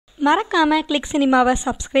மறக்காம கிளிக் சினிமாவை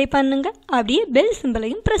சப்ஸ்கிரைப் பண்ணுங்க. அப்படியே பெல்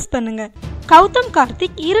சிம்பலையும் பிரஸ் பண்ணுங்க. கௌதம்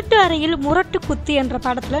கார்த்திக் இருட்டு அறையில் முரட்டு குத்து என்ற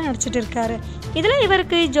படத்துல நடிச்சிட்டு இருக்காரு. இதுல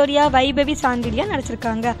இவருக்கு ஜோடியா வைபவி சாண்டிலியா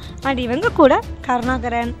நடிச்சிருக்காங்க. அண்ட் இவங்க கூட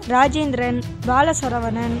கருணாகரன், ராஜேந்திரன்,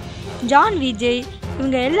 பாலசரவணன், ஜான் விஜய்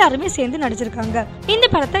இவங்க எல்லாருமே சேர்ந்து நடிச்சிருக்காங்க. இந்த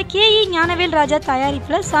படத்தை KE ஞானவேல் ராஜா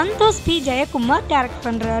தயாரிப்புல சந்தோஷ் P ஜெயக்குமார் டைரக்ட்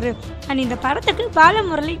பண்றாரு. அண்ட் இந்த படத்துக்கு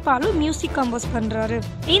பாலமுரளி பாலு மியூசிக் கம்போஸ் பண்றாரு.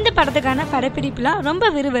 இந்த படத்துக்கான படப்பிடிப்புலாம் ரொம்ப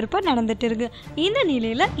விறுவிறுப்பா நடந்துட்டு இருக்கு. இந்த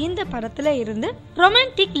நிலையில இந்த படத்துல இருந்து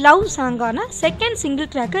ரொமான்டிக் லவ் சாங்கான செகண்ட்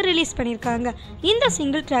சிங்கிள் ட்ராக்கை ரிலீஸ் பண்ணியிருக்காங்க. இந்த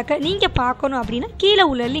சிங்கிள் ட்ராக்கை நீங்க பார்க்கணும் அப்படின்னா கீழே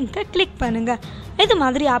உள்ள லிங்கை கிளிக் பண்ணுங்க. இது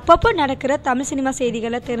மாதிரி அப்பப்போ நடக்கிற தமிழ் சினிமா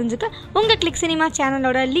செய்திகளை தெரிஞ்சுக்க உங்கள் கிளிக் சினிமா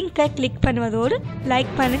சேனலோட லிங்கை கிளிக் பண்ணுவதோடு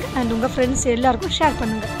லைக் பண்ணுங்கள் அண்ட் உங்கள் ஃப்ரெண்ட்ஸ் எல்லாருக்கும் ஷேர்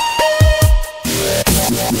பண்ணுங்கள்.